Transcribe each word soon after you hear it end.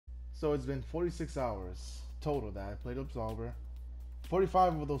So it's been 46 hours total that I played Absolver.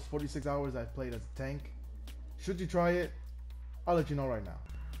 45 of those 46 hours I played as a tank. Should you try it? I'll let you know right now.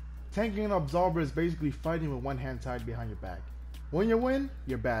 Tanking an Absolver is basically fighting with one hand tied behind your back. When you win,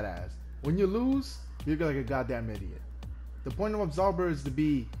 you're badass. When you lose, you're like a goddamn idiot. The point of Absolver is to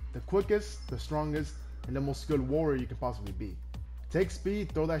be the quickest, the strongest, and the most skilled warrior you can possibly be. Take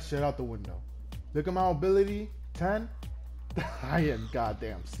speed, throw that shit out the window. Look at my ability, 10. I am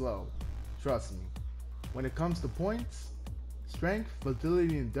goddamn slow. Trust me. When it comes to points, strength,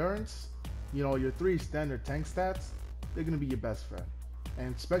 fertility, endurance, you know, your 3 standard tank stats, they're gonna be your best friend.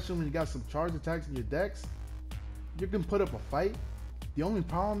 And especially when you got some charge attacks in your decks, you can put up a fight. The only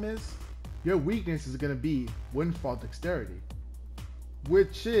problem is, your weakness is gonna be windfall dexterity,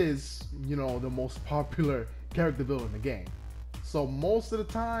 which is, you know, the most popular character build in the game. So most of the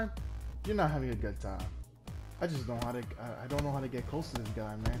time, you're not having a good time. I just don't know how to. I don't know how to get close to this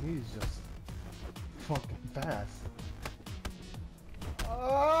guy, man. He's just fucking fast.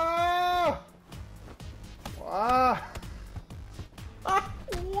 Ah! Ah! Ah!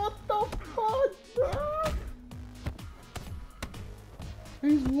 What the fuck, bro?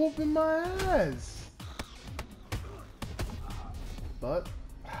 He's whooping my ass. But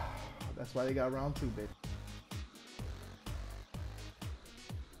that's why they got round 2, bitch.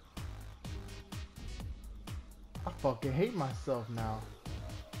 I fucking hate myself now.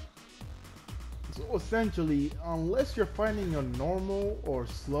 So essentially, unless you're fighting a normal or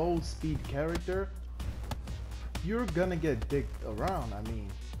slow speed character, you're gonna get dicked around. I mean,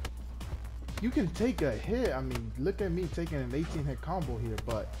 you can take a hit. I mean, look at me taking an 18 hit combo here,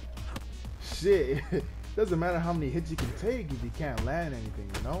 but shit, it doesn't matter how many hits you can take if you can't land anything,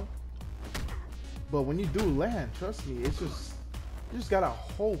 you know? But when you do land, trust me, it's just, you just gotta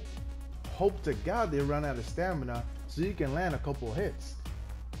hope to God they run out of stamina so you can land a couple of hits.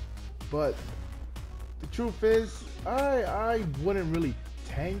 But the truth is, I wouldn't really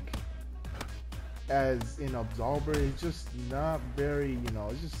tank as in Absolver. It's just not very, you know,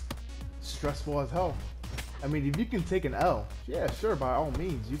 it's just stressful as hell. I mean, if you can take an L, yeah, sure, by all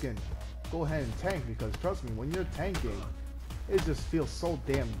means, you can go ahead and tank, because trust me, when you're tanking, it just feels so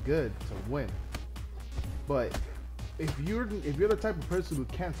damn good to win. But if you're the type of person who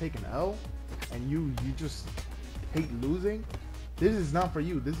can't take an L and you just hate losing, this is not for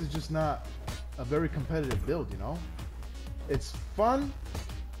you. This is just not a very competitive build, you know? It's fun,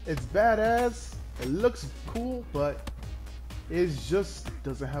 it's badass, it looks cool, but it just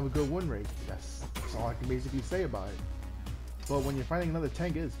doesn't have a good win rate. That's all I can basically say about it. But when you're fighting another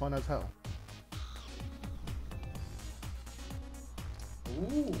tank, it is fun as hell.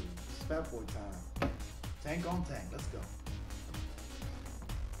 Ooh, it's fat boy time. Tank on tank, let's go.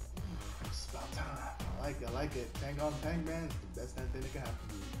 It's about time. I like it. Tank on tank, man. It's the best thing that can happen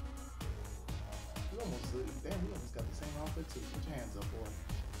to you. We almost got the same outfit too. Put your hands up, boy.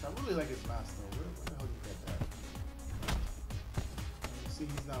 I really like his mask though. Where the hell did you get that? You see,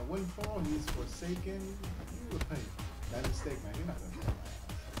 he's not windfall, he's forsaken. You right. That mistake, man. You're not gonna get my ass.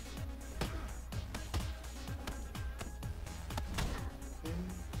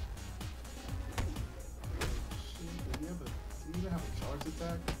 Do you even have a charge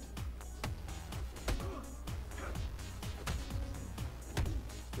attack?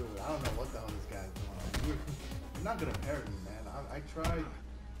 Dude, I don't know what the hell this guy's doing on. You're not gonna parry me, man. I tried,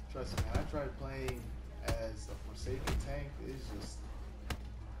 trust me, man, I tried playing as a Forsaken tank. It's just,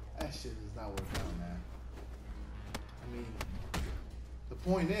 that shit is not working out, man. I mean, the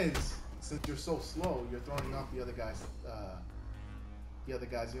point is, since you're so slow, you're throwing off the other guy's,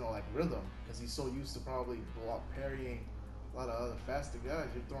 you know, like rhythm, because he's so used to probably parrying a lot of other faster guys.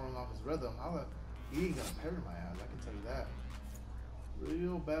 You're throwing off his rhythm. He ain't gonna parry my ass, I can tell you that.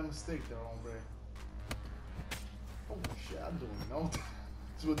 Real bad mistake there, hombre. Oh shit, I'm doing no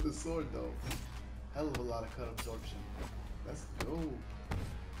damage with the sword though. Hell of a lot of cut absorption. Let's go.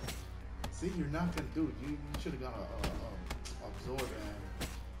 See, you're not gonna do it. You should have gone absorb and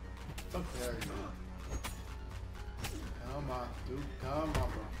fuck parry, man. Come on, dude. Come on,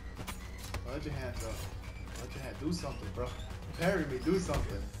 bro. Let your hands up. Let your hand do something, bro. Parry me, do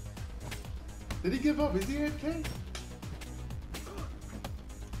something. Did he give up? Is he AFK?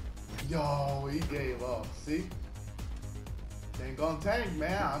 Yo, he gave up. See? Tank on tank,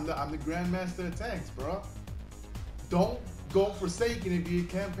 man. I'm the grandmaster of tanks, bro. Don't go Forsaken if you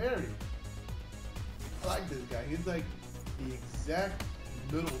can't parry. I like this guy. He's like the exact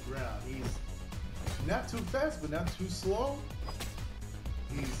middle ground. He's not too fast, but not too slow.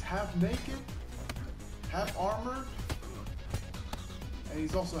 He's half naked, half armored, and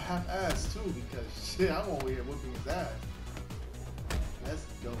he's also half ass too, because shit, I'm over here whipping his ass. Let's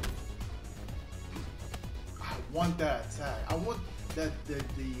go. want that attack. I want that the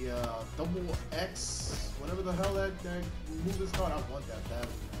double X, whatever the hell that move is called. I want that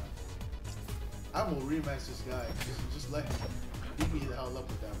badly, man. I will rematch this guy. Just let him beat me the hell up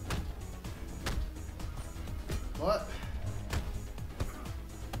with that move. But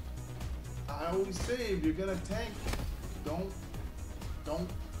I always say, if you're gonna tank, don't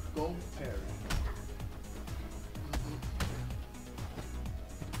go parry.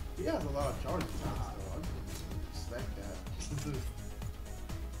 He has a lot of charge attacks, though. I respect that.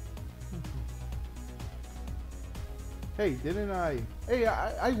 Hey, didn't I? Hey,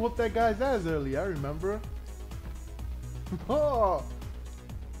 I whooped that guy's ass early. I remember. Oh,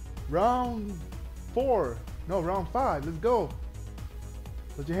 round 4. No, round 5. Let's go.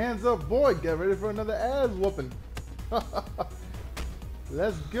 Put your hands up, boy. Get ready for another ass whooping.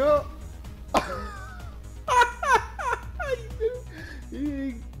 Let's go.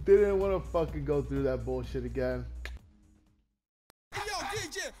 He didn't want to fucking go through that bullshit again. Hey, yo,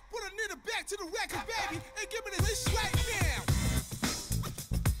 DJ, put a nigga back to the record, baby, and give me this shit.